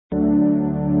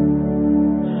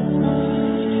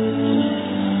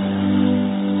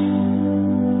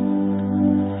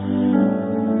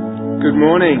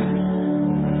morning.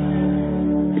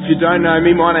 If you don't know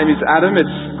me, my name is Adam.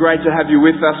 It's great to have you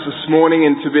with us this morning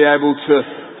and to be able to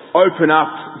open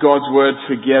up God's Word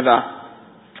together.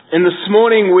 And this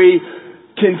morning we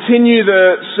continue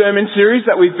the sermon series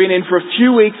that we've been in for a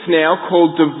few weeks now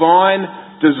called Divine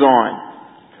Design,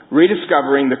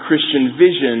 Rediscovering the Christian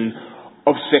Vision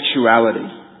of Sexuality.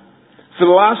 For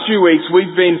the last few weeks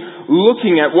we've been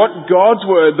looking at what God's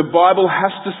Word, the Bible,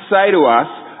 has to say to us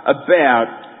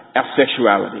about our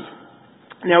sexuality.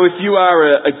 Now, if you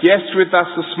are a guest with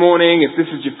us this morning, if this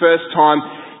is your first time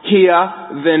here,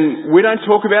 then we don't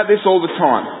talk about this all the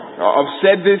time. I've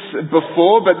said this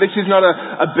before, but this is not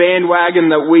a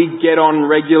bandwagon that we get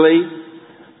on regularly.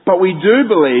 But we do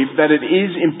believe that it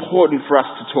is important for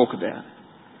us to talk about,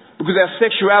 because our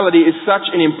sexuality is such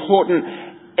an important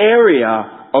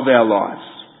area of our lives.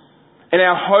 And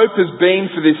our hope has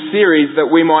been for this series that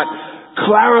we might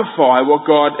clarify what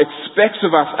God expects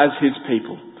of us as His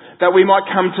people. That we might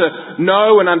come to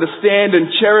know and understand and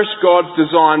cherish God's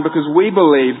design, because we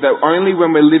believe that only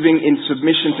when we're living in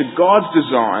submission to God's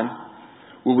design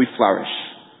will we flourish.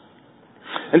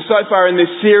 And so far in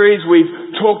this series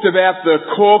we've talked about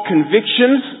the core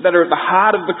convictions that are at the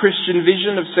heart of the Christian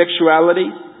vision of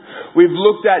sexuality. We've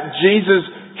looked at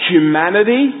Jesus'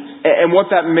 humanity and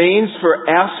what that means for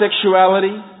our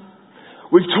sexuality.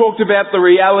 We've talked about the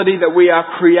reality that we are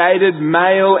created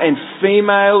male and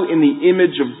female in the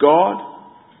image of God.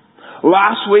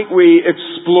 Last week we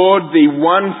explored the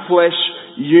one flesh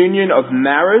union of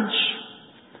marriage.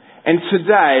 And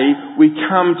today we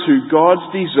come to God's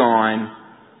design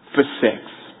for sex.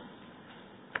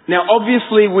 Now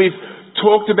obviously we've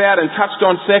talked about and touched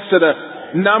on sex at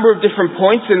a number of different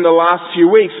points in the last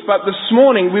few weeks, but this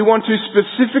morning we want to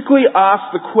specifically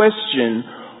ask the question,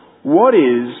 what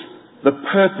is the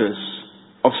purpose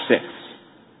of sex?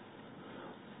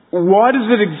 Why does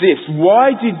it exist?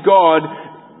 Why did God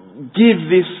give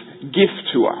this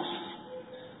gift to us?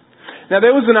 Now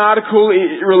there was an article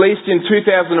released in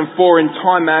 2004 in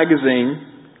Time magazine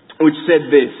which said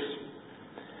this.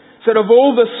 It said, of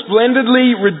all the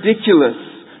splendidly ridiculous,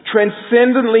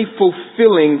 transcendently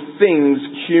fulfilling things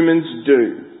humans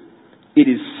do, it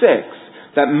is sex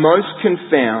that most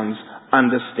confounds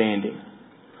understanding.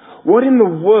 What in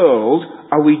the world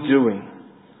are we doing?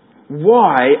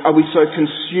 Why are we so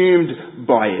consumed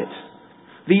by it?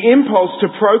 The impulse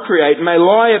to procreate may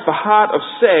lie at the heart of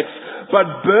sex,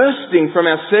 but bursting from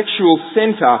our sexual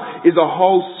center is a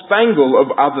whole spangle of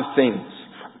other things.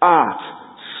 Art,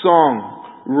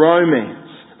 song, romance,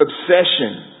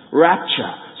 obsession, rapture,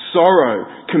 sorrow,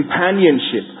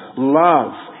 companionship,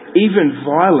 love, even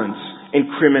violence and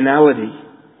criminality.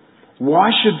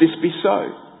 Why should this be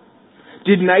so?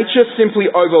 Did nature simply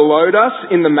overload us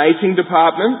in the mating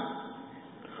department?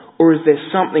 Or is there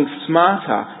something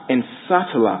smarter and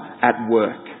subtler at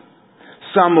work?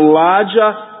 Some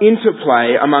larger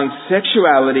interplay among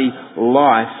sexuality,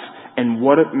 life, and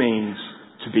what it means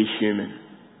to be human.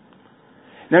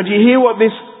 Now, do you hear what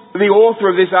the author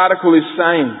of this article is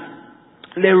saying?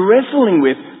 They're wrestling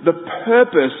with the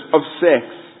purpose of sex.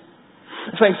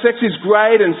 They're saying sex is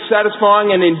great and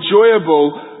satisfying and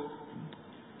enjoyable,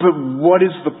 but what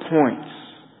is the point?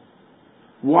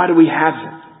 Why do we have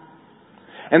it?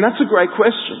 And that's a great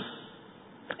question.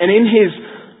 And in his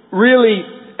really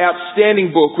outstanding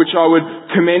book, which I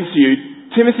would commend to you,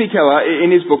 Timothy Keller,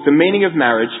 in his book, The Meaning of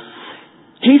Marriage,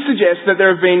 he suggests that there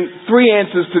have been three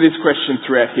answers to this question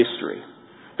throughout history.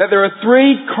 That there are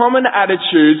three common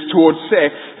attitudes towards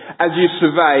sex as you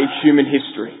survey human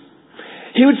history.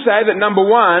 He would say that number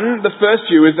one, the first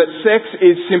view, is that sex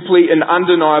is simply an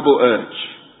undeniable urge.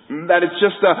 That it's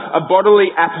just a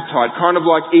bodily appetite, kind of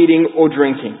like eating or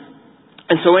drinking.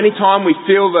 And so anytime we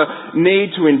feel the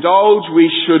need to indulge,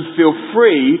 we should feel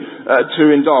free to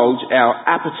indulge our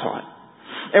appetite.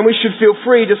 And we should feel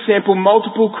free to sample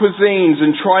multiple cuisines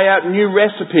and try out new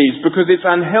recipes, because it's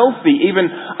unhealthy,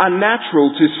 even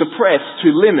unnatural, to suppress,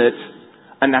 to limit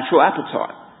a natural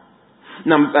appetite.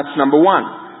 That's number one.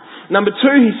 Number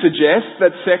two, he suggests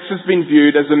that sex has been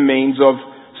viewed as a means of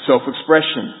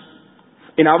self-expression.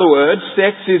 In other words,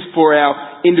 sex is for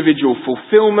our individual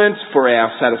fulfillment, for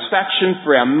our satisfaction,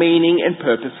 for our meaning and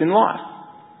purpose in life.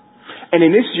 And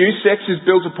in this view, sex is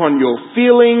built upon your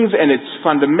feelings and it's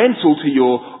fundamental to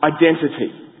your identity.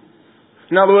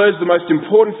 In other words, the most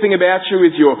important thing about you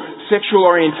is your sexual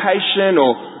orientation,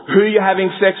 or who you're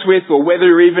having sex with, or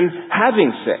whether you're even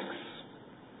having sex.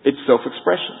 It's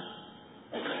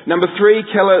self-expression. Number three,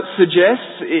 Keller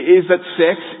suggests, is that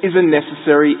sex is a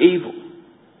necessary evil.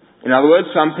 In other words,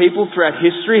 some people throughout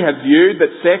history have viewed that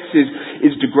sex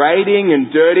is degrading and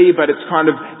dirty, but it's kind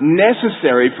of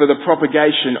necessary for the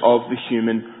propagation of the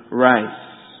human race.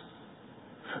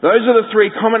 Those are the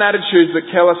three common attitudes that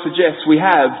Keller suggests we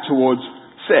have towards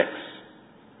sex.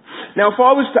 Now, if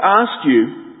I was to ask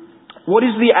you, what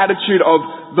is the attitude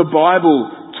of the Bible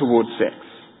towards sex?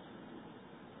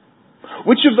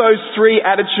 Which of those three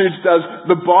attitudes does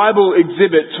the Bible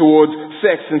exhibit towards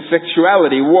sex and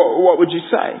sexuality? What would you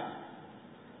say?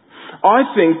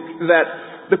 I think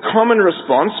that the common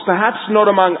response, perhaps not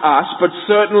among us, but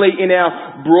certainly in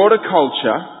our broader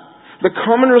culture, the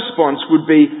common response would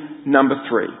be number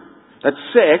 3. That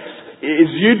sex is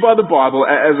viewed by the Bible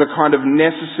as a kind of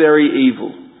necessary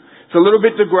evil. It's a little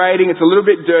bit degrading, it's a little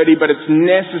bit dirty, but it's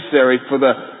necessary for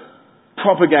the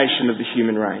propagation of the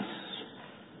human race.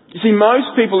 You see,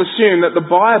 most people assume that the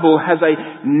Bible has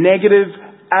a negative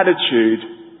attitude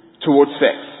towards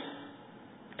sex.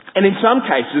 And in some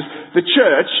cases, the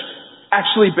church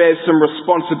actually bears some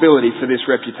responsibility for this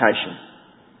reputation.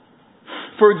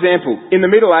 For example, in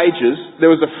the Middle Ages,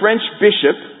 there was a French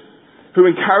bishop who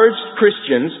encouraged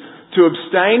Christians to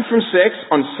abstain from sex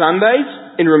on Sundays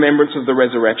in remembrance of the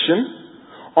resurrection,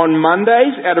 on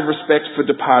Mondays out of respect for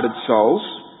departed souls,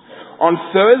 on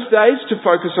Thursdays to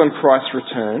focus on Christ's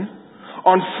return,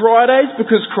 on Fridays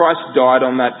because Christ died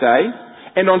on that day,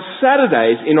 and on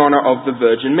Saturdays in honour of the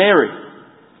Virgin Mary.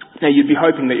 Now, you'd be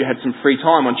hoping that you had some free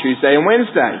time on Tuesday and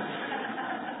Wednesday.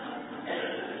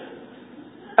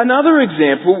 Another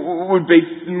example would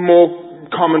be more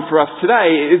common for us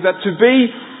today, is that to be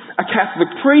a Catholic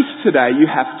priest today, you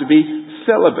have to be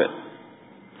celibate.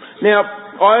 Now,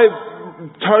 I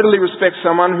totally respect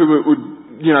someone who would,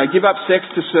 give up sex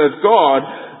to serve God,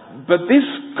 but this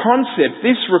concept,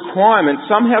 this requirement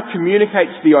somehow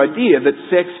communicates the idea that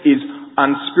sex is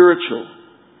unspiritual.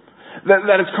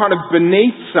 That it's kind of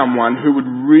beneath someone who would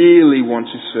really want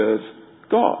to serve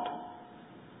God.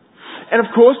 And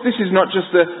of course, this is not just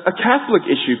a Catholic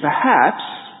issue. Perhaps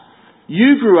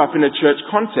you grew up in a church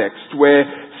context where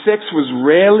sex was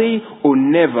rarely or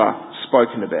never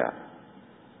spoken about.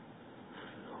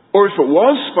 Or if it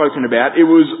was spoken about, it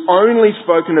was only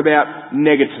spoken about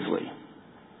negatively.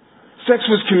 Sex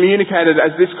was communicated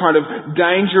as this kind of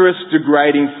dangerous,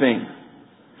 degrading thing.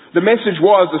 The message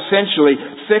was essentially,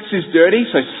 sex is dirty,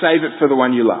 so save it for the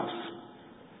one you love.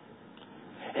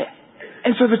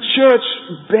 And so the church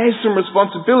bears some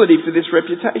responsibility for this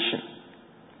reputation.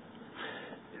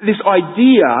 This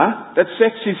idea that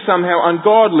sex is somehow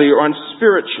ungodly or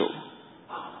unspiritual.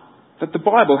 That the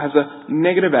Bible has a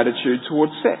negative attitude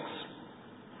towards sex.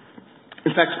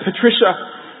 In fact, Patricia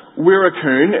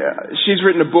Wirakoon, she's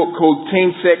written a book called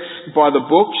Teen Sex by the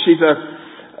Book. She's a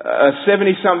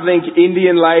 70-something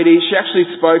Indian lady. She actually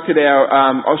spoke at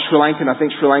our, Sri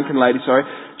Lankan lady, sorry.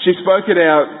 She spoke at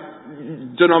our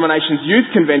denomination's youth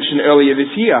convention earlier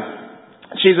this year.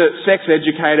 She's a sex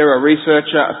educator, a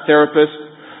researcher, a therapist.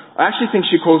 I actually think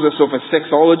she calls herself a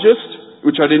sexologist,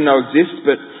 which I didn't know exists,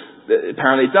 but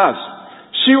apparently it does.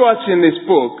 She writes in this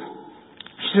book,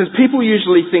 she says, people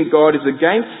usually think God is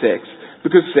against sex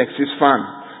because sex is fun.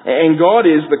 And God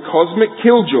is the cosmic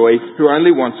killjoy who only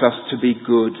wants us to be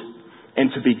good. And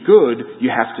to be good,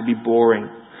 you have to be boring.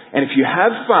 And if you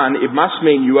have fun, it must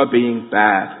mean you are being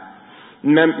bad.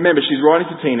 Remember, she's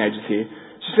writing to teenagers here.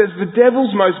 She says, the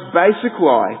devil's most basic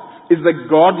lie is that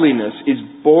godliness is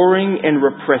boring and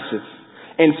repressive.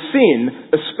 And sin,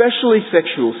 especially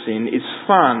sexual sin, is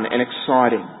fun and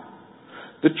exciting.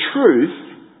 The truth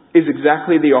is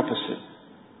exactly the opposite.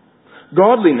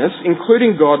 Godliness,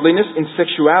 including godliness in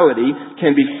sexuality,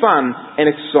 can be fun and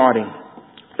exciting.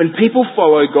 When people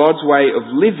follow God's way of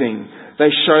living,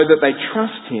 they show that they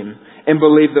trust Him and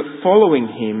believe that following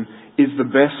Him is the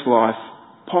best life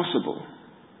possible.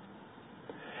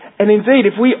 And indeed,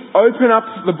 if we open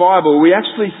up the Bible, we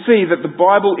actually see that the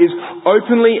Bible is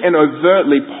openly and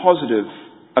overtly positive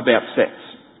about sex.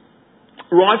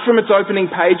 Right from its opening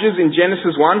pages in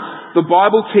Genesis 1, the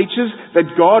Bible teaches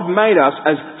that God made us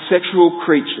as sexual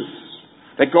creatures.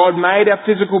 That God made our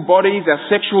physical bodies, our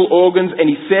sexual organs, and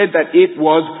He said that it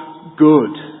was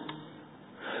good.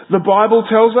 The Bible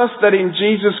tells us that in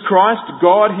Jesus Christ,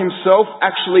 God Himself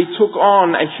actually took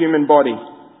on a human body.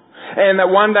 And that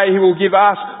one day He will give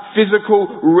us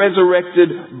physical,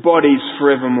 resurrected bodies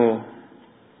forevermore.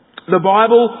 The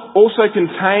Bible also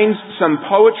contains some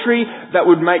poetry that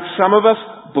would make some of us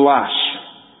blush.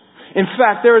 In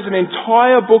fact, there is an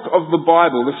entire book of the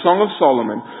Bible, the Song of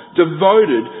Solomon,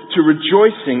 devoted to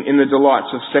rejoicing in the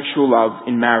delights of sexual love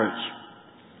in marriage.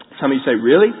 Some of you say,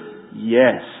 really?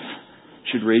 Yes. You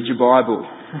should read your Bible.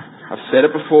 I've said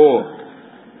it before.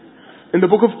 In the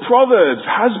book of Proverbs,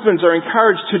 husbands are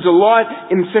encouraged to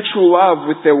delight in sexual love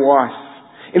with their wife.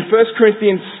 In 1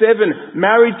 Corinthians 7,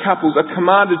 married couples are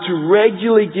commanded to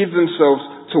regularly give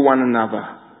themselves to one another.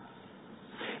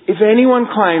 If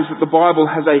anyone claims that the Bible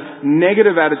has a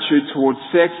negative attitude towards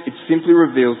sex, it simply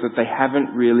reveals that they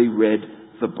haven't really read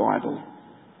the Bible.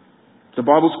 The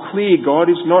Bible's clear. God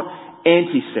is not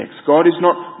anti-sex. God is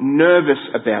not nervous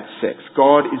about sex.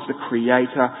 God is the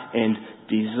creator and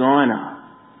designer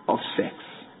of sex.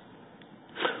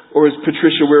 Or as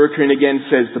Patricia Wirrakun again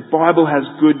says, the Bible has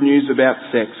good news about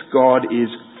sex. God is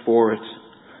for it.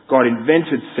 God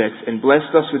invented sex and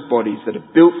blessed us with bodies that are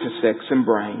built for sex and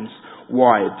brains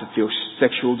wired to feel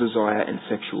sexual desire and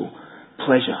sexual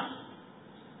pleasure.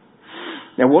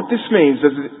 Now what this means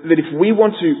is that if we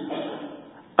want to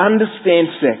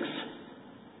understand sex,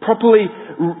 properly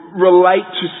relate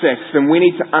to sex, then we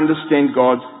need to understand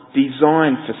God's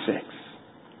design for sex.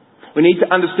 We need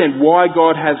to understand why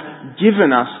God has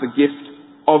given us the gift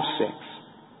of sex.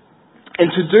 And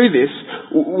to do this,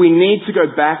 we need to go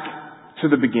back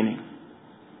to the beginning.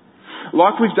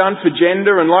 Like we've done for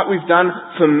gender and like we've done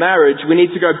for marriage, we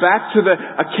need to go back to the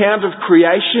account of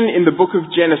creation in the book of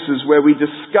Genesis where we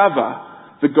discover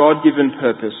the God-given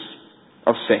purpose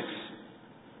of sex.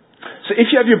 So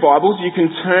if you have your Bibles, you can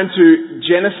turn to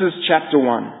Genesis chapter 1.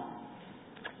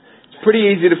 It's pretty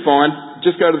easy to find.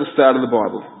 Just go to the start of the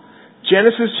Bible.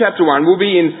 Genesis chapter 1, we'll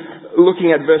be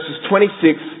looking at verses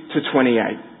 26 to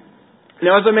 28.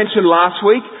 Now, as I mentioned last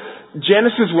week,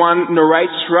 Genesis 1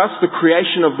 narrates for us the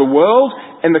creation of the world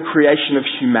and the creation of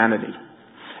humanity.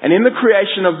 And in the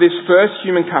creation of this first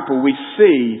human couple, we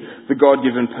see the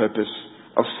God-given purpose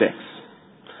of sex.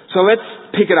 So let's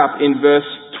pick it up in verse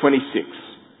 26.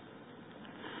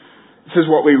 This is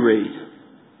what we read.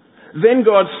 Then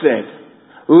God said,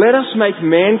 "Let us make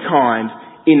mankind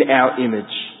in our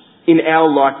image, in our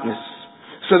likeness,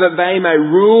 so that they may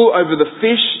rule over the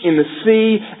fish in the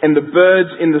sea and the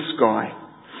birds in the sky,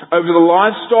 over the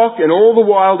livestock and all the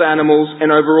wild animals,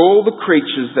 and over all the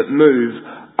creatures that move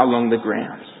along the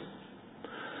ground."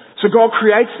 So God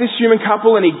creates this human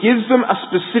couple and He gives them a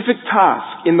specific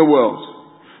task in the world,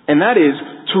 and that is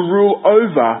to rule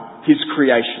over His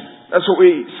creation. That's what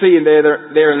we see in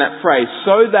there in that phrase,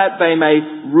 so that they may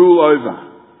rule over.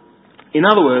 In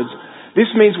other words,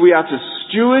 this means we are to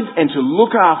steward and to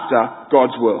look after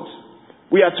God's world.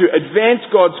 We are to advance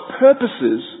God's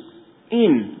purposes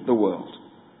in the world.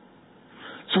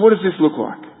 So what does this look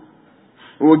like?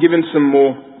 Well, we're given some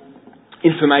more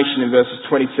information in verses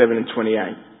 27 and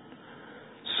 28.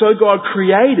 So God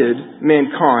created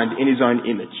mankind in His own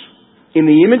image. In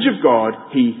the image of God,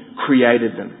 He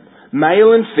created them.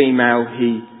 Male and female,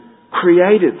 He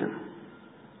created them.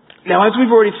 Now, as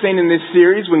we've already seen in this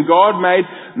series, when God made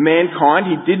mankind,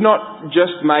 He did not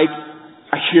just make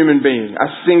a human being, a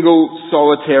single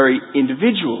solitary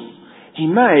individual. He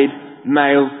made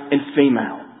male and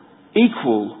female,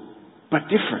 equal but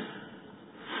different.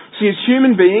 See, as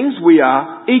human beings, we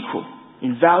are equal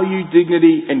in value,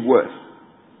 dignity and worth.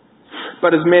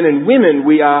 But as men and women,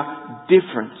 we are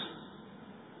different.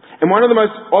 And one of the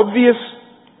most obvious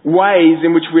ways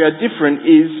in which we are different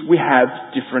is we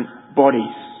have different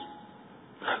bodies.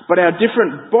 But our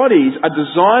different bodies are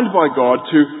designed by God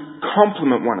to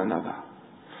complement one another,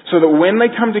 so that when they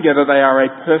come together, they are a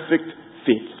perfect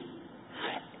fit.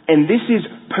 And this is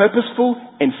purposeful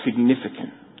and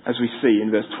significant, as we see in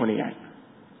verse 28.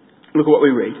 Look at what we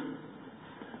read.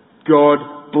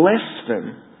 God blessed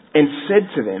them and said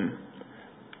to them,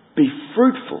 "Be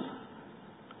fruitful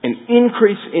and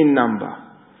increase in number.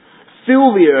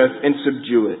 Fill the earth and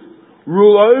subdue it.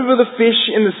 Rule over the fish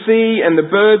in the sea and the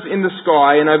birds in the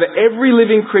sky and over every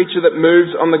living creature that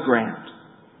moves on the ground."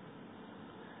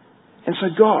 And so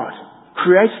God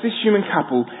creates this human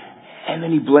couple and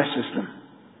then He blesses them.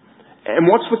 And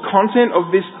what's the content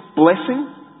of this blessing?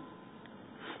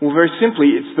 Well, very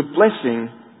simply, it's the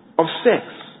blessing of sex.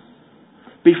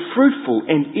 Be fruitful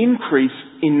and increase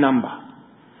in number.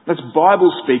 That's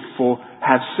Bible speak for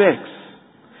have sex.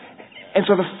 And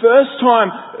so the first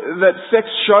time that sex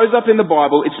shows up in the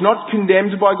Bible, it's not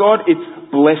condemned by God, it's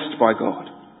blessed by God.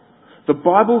 The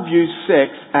Bible views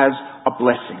sex as a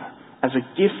blessing, as a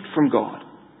gift from God.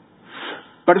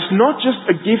 But it's not just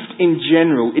a gift in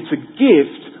general, it's a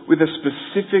gift with a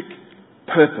specific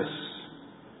purpose.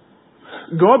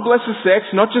 God blesses sex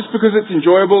not just because it's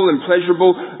enjoyable and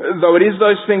pleasurable, though it is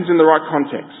those things in the right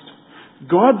context.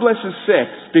 God blesses sex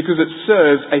because it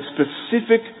serves a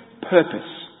specific purpose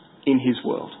in His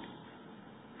world.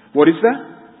 What is that?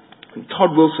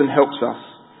 Todd Wilson helps us.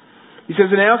 He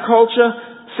says, in our culture,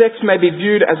 sex may be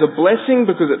viewed as a blessing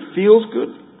because it feels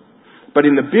good. But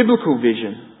in the biblical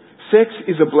vision, Sex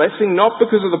is a blessing not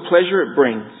because of the pleasure it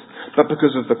brings, but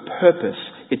because of the purpose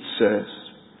it serves.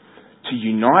 To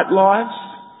unite lives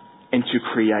and to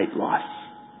create life.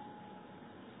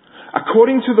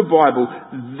 According to the Bible,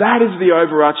 that is the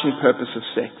overarching purpose of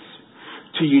sex.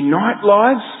 To unite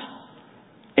lives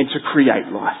and to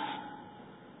create life.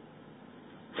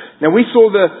 Now we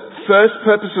saw the first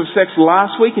purpose of sex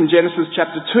last week in Genesis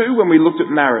chapter 2 when we looked at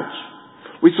marriage.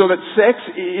 We saw that sex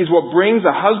is what brings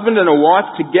a husband and a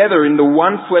wife together in the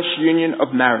one flesh union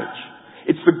of marriage.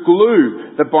 It's the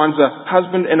glue that binds a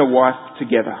husband and a wife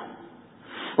together.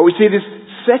 But we see this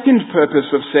second purpose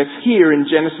of sex here in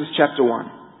Genesis chapter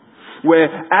 1, where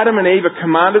Adam and Eve are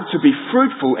commanded to be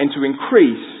fruitful and to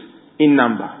increase in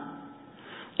number.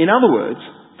 In other words,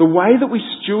 the way that we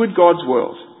steward God's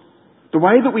world, the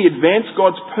way that we advance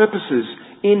God's purposes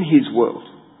in His world,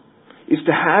 is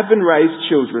to have and raise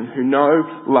children who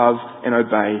know, love and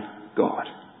obey God.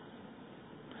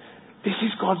 This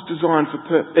is God's design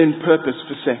and purpose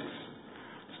for sex.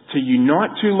 It's to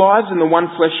unite two lives in the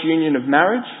one flesh union of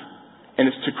marriage, and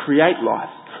it's to create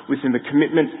life within the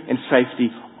commitment and safety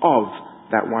of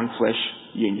that one flesh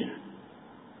union.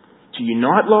 To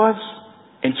unite lives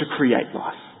and to create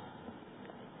life.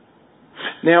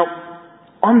 Now,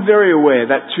 I'm very aware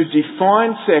that to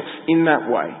define sex in that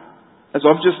way, as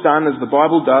I've just done, as the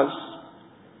Bible does,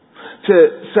 to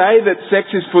say that sex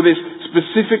is for this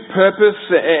specific purpose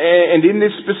and in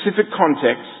this specific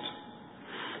context,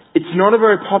 it's not a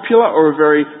very popular or a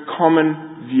very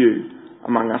common view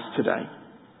among us today.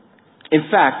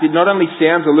 In fact, it not only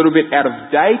sounds a little bit out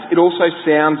of date, it also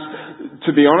sounds,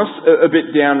 to be honest, a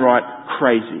bit downright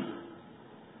crazy.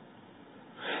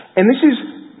 And this is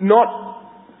not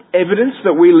evidence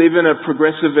that we live in a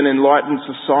progressive and enlightened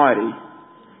society.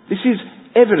 This is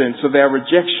evidence of our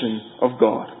rejection of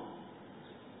God.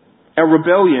 Our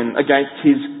rebellion against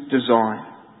His design.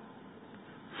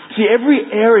 See, every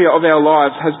area of our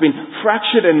lives has been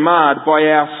fractured and marred by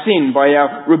our sin, by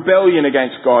our rebellion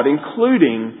against God,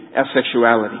 including our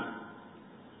sexuality.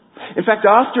 In fact,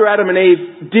 after Adam and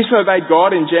Eve disobeyed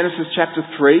God in Genesis chapter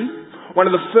 3,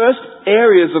 one of the first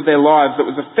areas of their lives that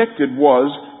was affected was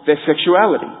their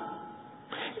sexuality.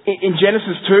 In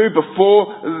Genesis 2,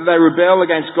 before they rebel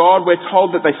against God, we're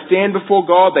told that they stand before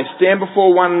God, they stand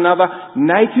before one another,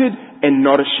 naked and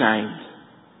not ashamed.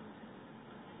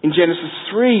 In Genesis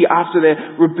 3, after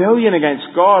their rebellion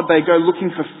against God, they go looking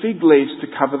for fig leaves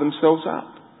to cover themselves up.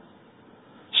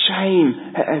 Shame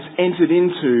has entered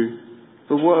into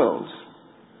the world.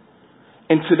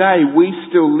 And today we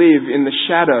still live in the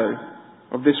shadow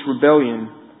of this rebellion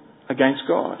against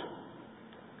God.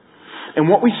 And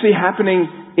what we see happening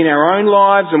in our own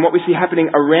lives and what we see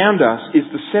happening around us is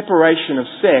the separation of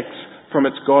sex from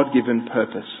its God-given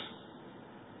purpose.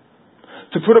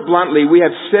 To put it bluntly, we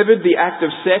have severed the act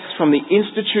of sex from the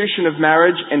institution of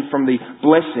marriage and from the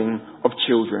blessing of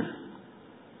children.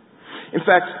 In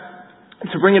fact,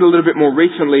 to bring it a little bit more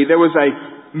recently, there was a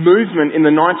movement in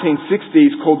the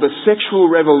 1960s called the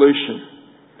Sexual Revolution.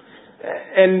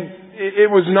 And it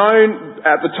was known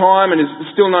at the time and is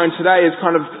still known today as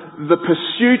kind of the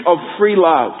pursuit of free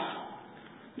love.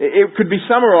 It could be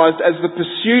summarized as the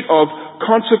pursuit of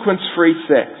consequence-free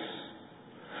sex.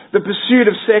 The pursuit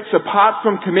of sex apart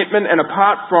from commitment and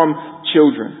apart from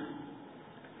children.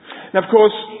 Now, of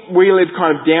course, we live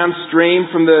kind of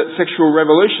downstream from the sexual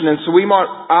revolution, and so we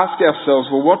might ask ourselves,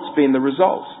 well, what's been the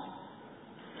result?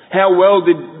 How well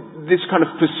did this kind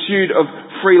of pursuit of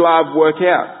free love work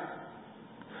out?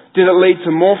 Did it lead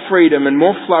to more freedom and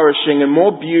more flourishing and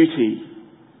more beauty?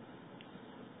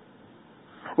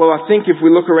 Well, I think if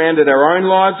we look around at our own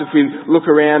lives, if we look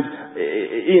around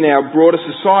in our broader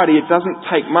society, it doesn't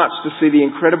take much to see the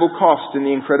incredible cost and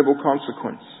the incredible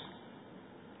consequence.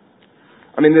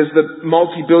 I mean, there's the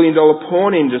multi-billion-dollar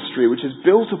porn industry, which is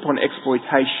built upon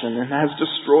exploitation and has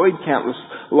destroyed countless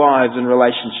lives and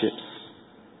relationships.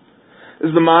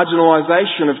 There's the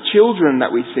marginalisation of children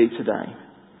that we see today.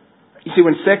 You see,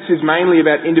 when sex is mainly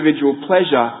about individual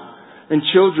pleasure, then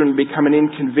children become an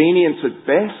inconvenience at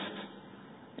best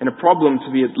and a problem to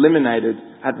be eliminated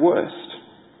at worst.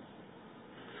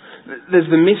 There's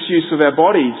the misuse of our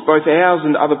bodies, both ours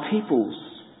and other people's.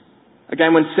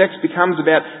 Again, when sex becomes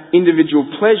about individual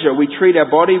pleasure, we treat our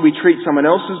body, we treat someone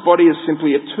else's body as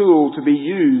simply a tool to be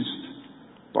used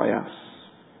by us.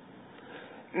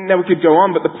 Now, we could go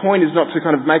on, but the point is not to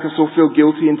kind of make us all feel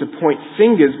guilty and to point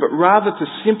fingers, but rather to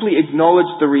simply acknowledge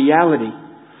the reality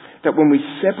that when we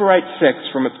separate sex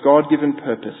from its God-given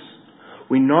purpose,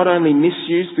 we not only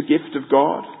misuse the gift of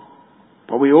God,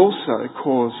 but we also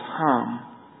cause harm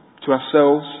to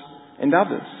ourselves and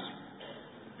others.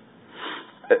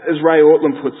 as Ray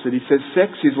Ortlund puts it, he says,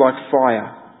 sex is like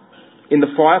fire. In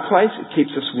the fireplace, it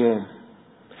keeps us warm.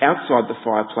 Outside the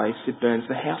fireplace, it burns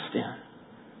the house down.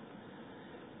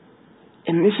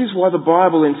 And this is why the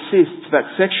Bible insists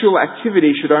that sexual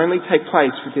activity should only take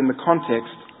place within the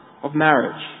context of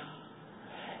marriage.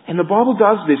 And the Bible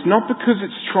does this not because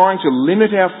it's trying to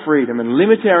limit our freedom and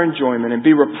limit our enjoyment and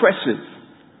be repressive.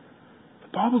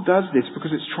 The Bible does this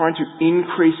because it's trying to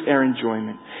increase our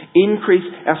enjoyment, increase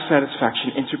our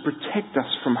satisfaction, and to protect us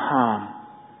from harm.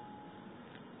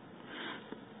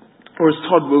 Or as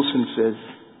Todd Wilson says,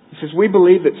 he says, we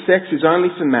believe that sex is only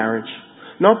for marriage,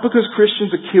 not because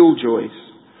Christians are killjoys,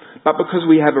 but because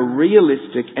we have a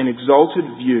realistic and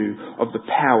exalted view of the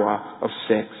power of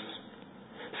sex.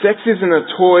 Sex isn't a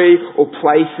toy or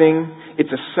plaything,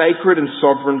 it's a sacred and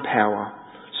sovereign power,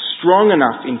 strong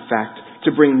enough, in fact,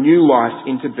 to bring new life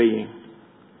into being.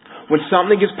 When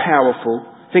something is powerful,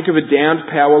 think of a downed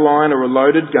power line or a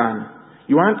loaded gun.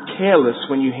 You aren't careless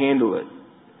when you handle it.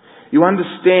 You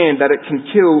understand that it can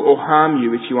kill or harm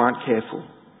you if you aren't careful.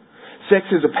 Sex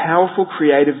is a powerful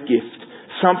creative gift,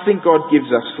 something God gives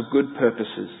us for good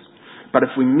purposes. But if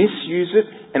we misuse it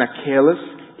and are careless,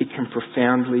 it can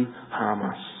profoundly harm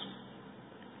us.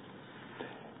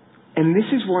 And this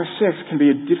is why sex can be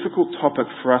a difficult topic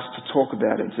for us to talk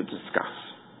about and to discuss.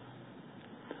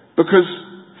 Because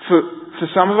for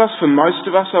some of us, for most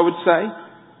of us, I would say,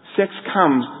 sex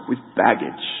comes with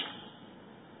baggage.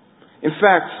 In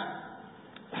fact,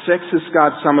 sex has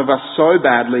scarred some of us so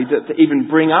badly that to even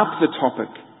bring up the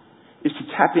topic is to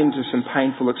tap into some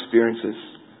painful experiences.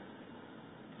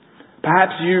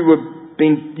 Perhaps you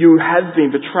have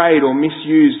been betrayed or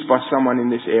misused by someone in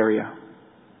this area.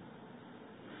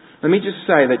 Let me just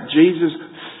say that Jesus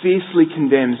fiercely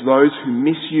condemns those who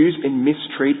misuse and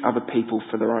mistreat other people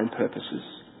for their own purposes.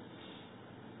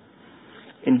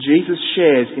 And Jesus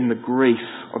shares in the grief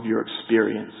of your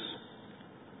experience.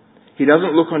 He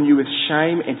doesn't look on you with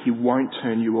shame, and He won't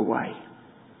turn you away.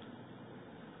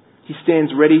 He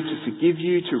stands ready to forgive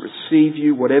you, to receive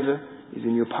you, whatever is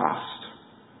in your past.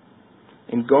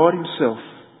 And God Himself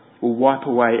will wipe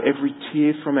away every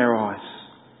tear from our eyes.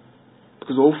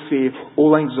 Because all fear,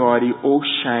 all anxiety, all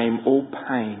shame, all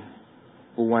pain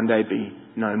will one day be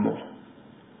no more.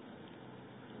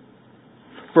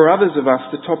 For others of us,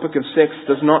 the topic of sex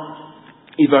does not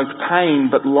evoke pain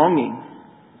but longing.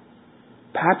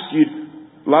 Perhaps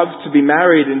you'd love to be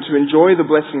married and to enjoy the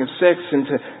blessing of sex and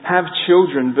to have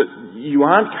children, but you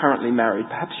aren't currently married.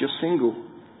 Perhaps you're single.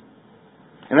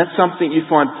 And that's something you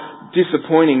find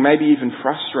disappointing, maybe even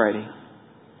frustrating.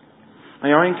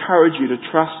 May I encourage you to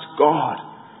trust God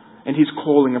and His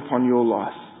calling upon your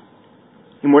life.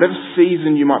 In whatever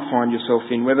season you might find yourself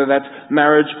in, whether that's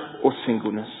marriage or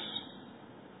singleness.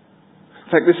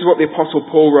 In fact, this is what the Apostle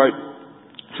Paul wrote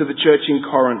to the church in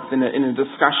Corinth in a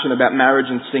discussion about marriage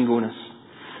and singleness.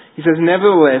 He says,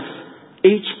 nevertheless,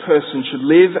 each person should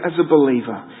live as a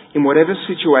believer in whatever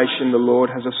situation the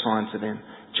Lord has assigned to them,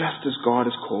 just as God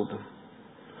has called them.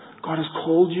 God has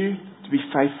called you to be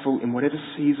faithful in whatever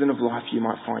season of life you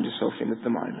might find yourself in at the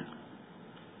moment.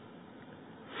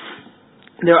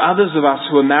 There are others of us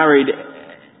who are married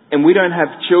and we don't have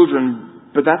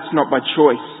children, but that's not by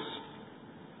choice.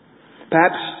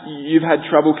 Perhaps you've had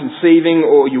trouble conceiving,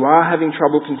 or you are having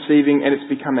trouble conceiving, and it's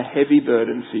become a heavy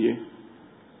burden for you.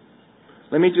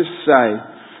 Let me just say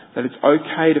that it's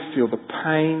okay to feel the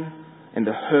pain and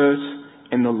the hurt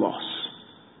and the loss.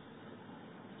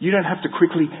 You don't have to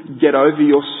quickly get over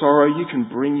your sorrow. You can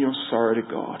bring your sorrow to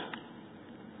God.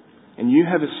 And you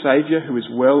have a Saviour who is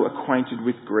well acquainted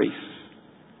with grief.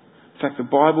 In fact, the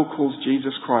Bible calls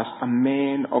Jesus Christ a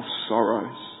man of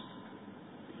sorrows.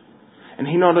 And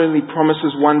He not only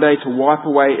promises one day to wipe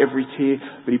away every tear,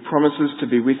 but He promises to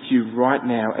be with you right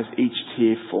now as each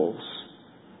tear falls.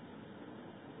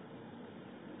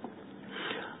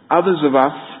 Others of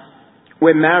us,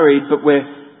 we're married, but we're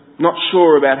not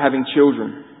sure about having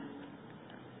children.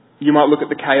 You might look at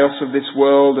the chaos of this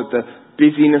world, at the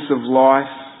busyness of life,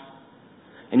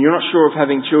 and you're not sure if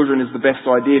having children is the best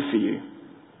idea for you.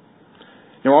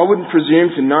 Now, I wouldn't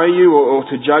presume to know you or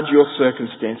to judge your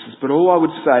circumstances, but all I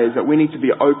would say is that we need to be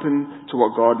open to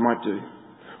what God might do.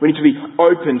 We need to be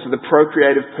open to the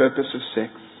procreative purpose of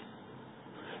sex.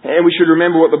 And we should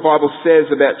remember what the Bible says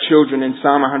about children in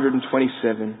Psalm 127,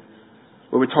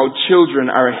 where we're told children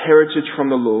are a heritage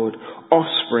from the Lord,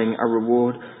 offspring a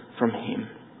reward from Him.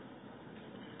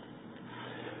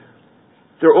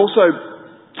 There are also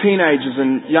teenagers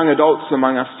and young adults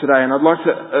among us today, and I'd like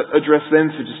to address them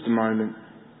for just a moment.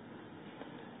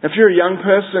 If you're a young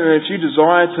person and if you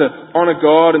desire to honour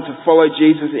God and to follow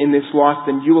Jesus in this life,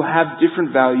 then you will have different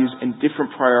values and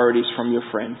different priorities from your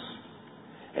friends.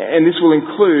 And this will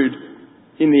include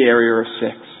in the area of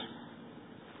sex.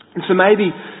 And so maybe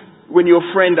when your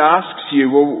friend asks you,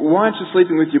 well, why aren't you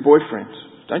sleeping with your boyfriend?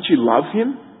 Don't you love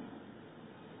him?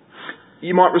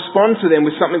 You might respond to them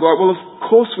with something like, well, of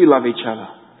course we love each other.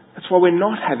 That's why we're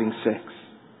not having sex.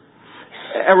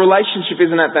 Our relationship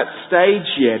isn't at that stage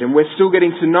yet, and we're still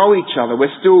getting to know each other.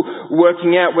 We're still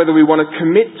working out whether we want to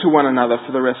commit to one another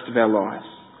for the rest of our lives.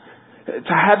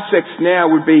 To have sex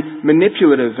now would be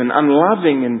manipulative and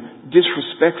unloving and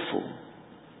disrespectful.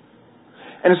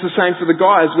 And it's the same for the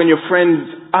guys. When your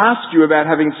friends ask you about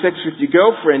having sex with your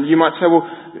girlfriend, you might say, well,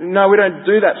 no, we don't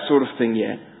do that sort of thing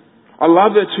yet. I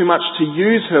love her too much to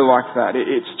use her like that.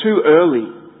 It's too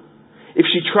early. If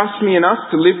she trusts me enough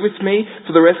to live with me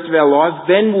for the rest of our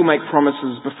lives, then we'll make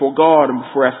promises before God and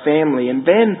before our family, and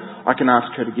then I can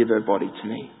ask her to give her body to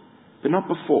me. But not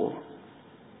before.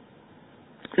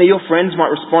 Now, your friends might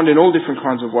respond in all different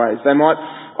kinds of ways. They might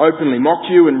openly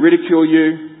mock you and ridicule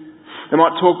you. They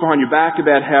might talk behind your back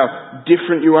about how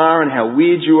different you are and how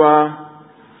weird you are.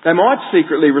 They might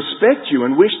secretly respect you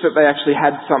and wish that they actually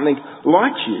had something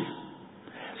like you.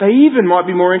 They even might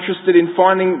be more interested in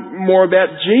finding more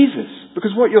about Jesus, because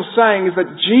what you're saying is that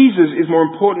Jesus is more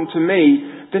important to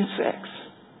me than sex.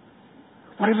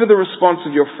 Whatever the response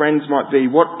of your friends might be,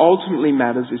 what ultimately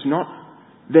matters is not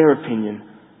their opinion,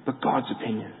 but God's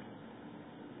opinion.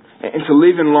 And to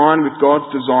live in line with God's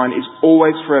design is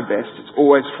always for our best. It's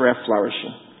always for our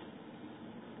flourishing.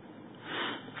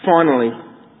 Finally,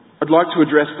 I'd like to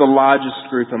address the largest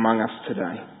group among us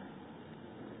today,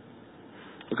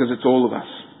 because it's all of us.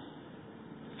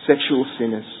 Sexual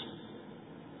sinners.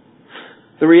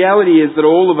 The reality is that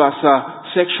all of us are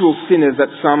sexual sinners at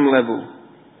some level.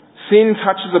 Sin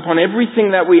touches upon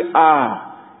everything that we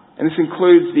are, and this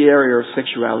includes the area of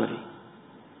sexuality.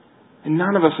 And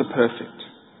none of us are perfect.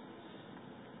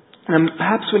 And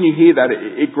perhaps when you hear that,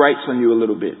 it grates on you a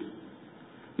little bit.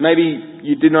 Maybe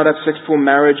you did not have sex before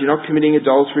marriage, you're not committing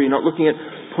adultery, you're not looking at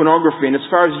pornography, and as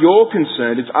far as you're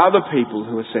concerned, it's other people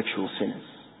who are sexual sinners.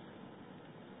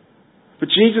 But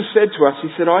Jesus said to us,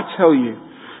 He said, I tell you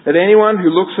that anyone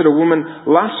who looks at a woman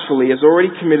lustfully has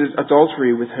already committed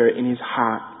adultery with her in his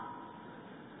heart.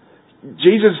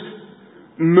 Jesus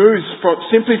moves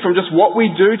simply from just what we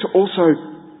do to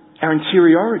also our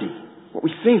interiority, what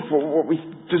we think, what we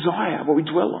desire, what we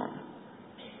dwell on.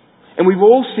 And we've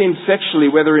all sinned sexually,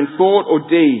 whether in thought or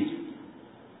deed.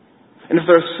 And if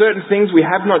there are certain things we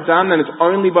have not done, then it's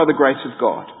only by the grace of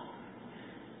God.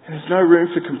 And there's no room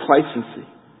for complacency.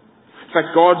 In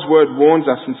fact, God's word warns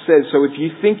us and says, so if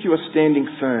you think you are standing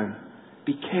firm,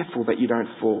 be careful that you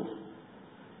don't fall.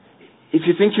 If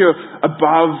you think you're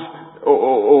above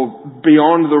or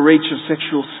beyond the reach of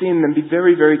sexual sin, then be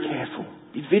very, very careful.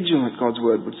 Be vigilant, God's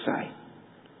word would say.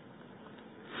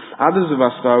 Others of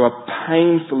us, though, are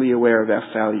painfully aware of our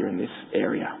failure in this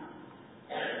area.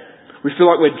 We feel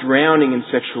like we're drowning in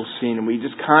sexual sin and we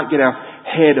just can't get our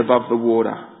head above the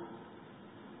water.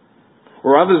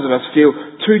 Or others of us feel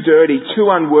too dirty, too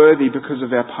unworthy because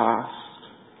of our past.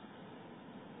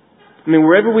 I mean,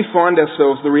 wherever we find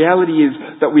ourselves, the reality is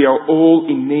that we are all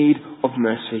in need of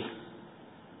mercy.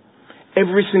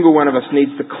 Every single one of us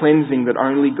needs the cleansing that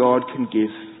only God can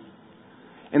give.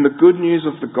 And the good news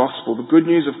of the gospel, the good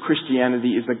news of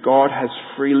Christianity is that God has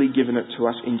freely given it to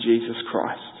us in Jesus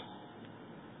Christ.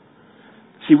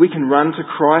 See, we can run to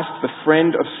Christ, the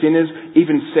friend of sinners,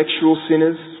 even sexual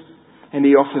sinners, and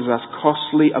He offers us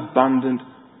costly, abundant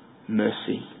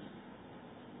mercy.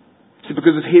 See,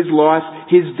 because of His life,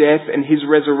 His death, and His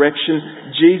resurrection,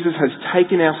 Jesus has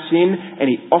taken our sin and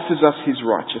He offers us His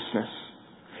righteousness.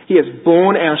 He has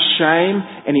borne our shame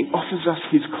and He offers us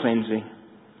His cleansing.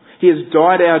 He has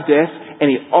died our death and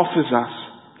He offers us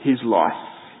His life.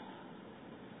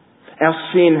 Our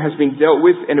sin has been dealt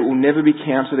with and it will never be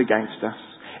counted against us.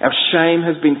 Our shame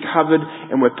has been covered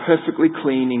and we're perfectly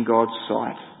clean in God's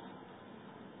sight.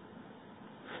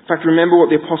 In fact, remember what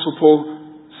the Apostle Paul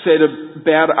said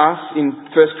about us in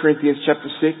 1 Corinthians chapter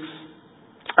 6?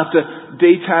 After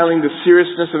detailing the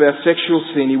seriousness of our sexual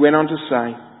sin, he went on to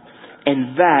say,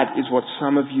 and that is what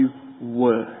some of you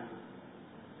were.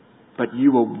 But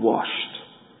you were washed.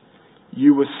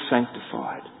 You were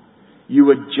sanctified. You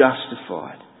were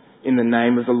justified in the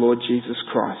name of the Lord Jesus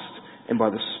Christ and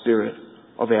by the Spirit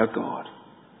of our God.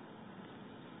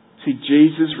 See,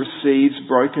 Jesus receives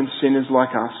broken sinners like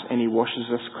us and He washes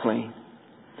us clean.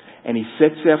 And He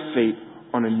sets our feet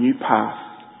on a new path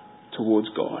towards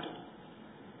God.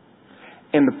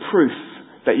 And the proof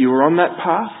that you are on that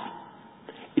path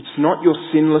It's not your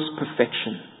sinless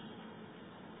perfection.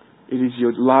 It is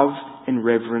your love and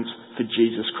reverence for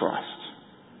Jesus Christ.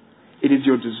 It is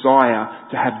your desire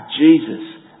to have Jesus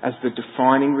as the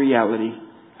defining reality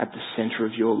at the centre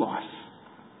of your life.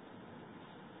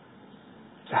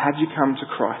 So have you come to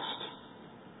Christ?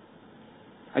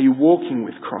 Are you walking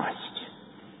with Christ?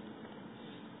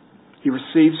 He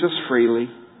receives us freely,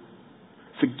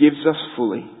 forgives us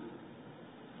fully,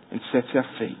 and sets our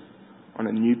feet on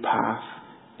a new path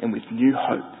and with new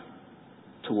hope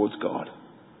towards God.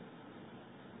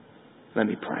 Let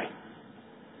me pray.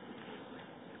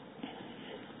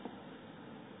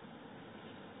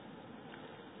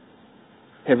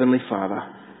 Heavenly Father,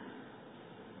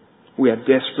 we are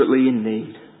desperately in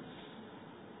need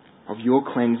of your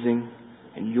cleansing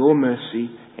and your mercy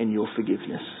and your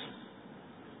forgiveness.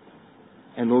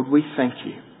 And Lord, we thank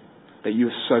you that you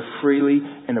have so freely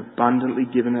and abundantly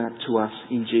given that to us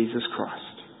in Jesus Christ.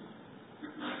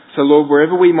 So Lord,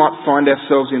 wherever we might find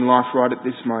ourselves in life right at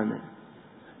this moment,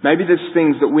 maybe there's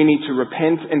things that we need to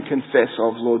repent and confess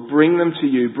of, Lord. Bring them to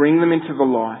you. Bring them into the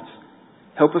light.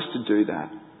 Help us to do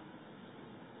that.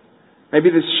 Maybe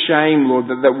there's shame, Lord,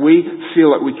 that we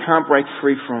feel like we can't break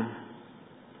free from.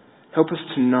 Help us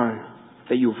to know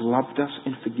that you have loved us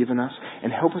and forgiven us,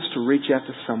 and help us to reach out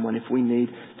to someone if we need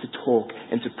to talk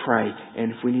and to pray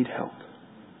and if we need help.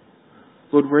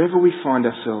 Lord, wherever we find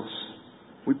ourselves,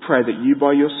 we pray that you,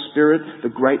 by your Spirit, the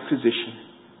great physician,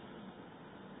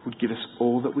 would give us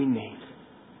all that we need.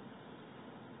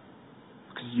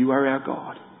 Because you are our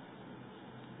God.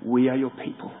 We are your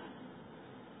people.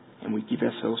 And we give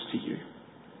ourselves to you.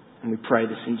 And we pray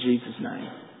this in Jesus' name.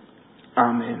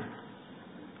 Amen.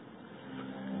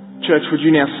 Church, would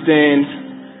you now stand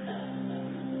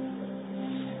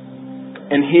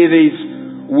and hear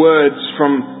these words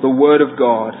from the Word of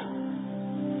God?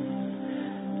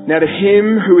 Now to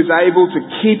him who is able to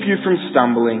keep you from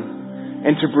stumbling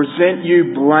and to present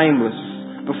you blameless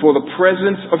before the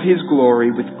presence of his glory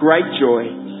with great joy,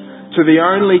 to the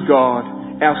only God,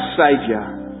 our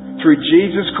Saviour, through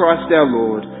Jesus Christ our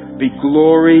Lord, be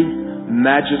glory,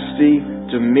 majesty,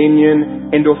 dominion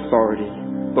and authority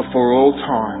before all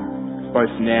time,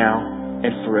 both now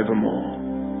and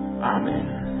forevermore.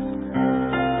 Amen.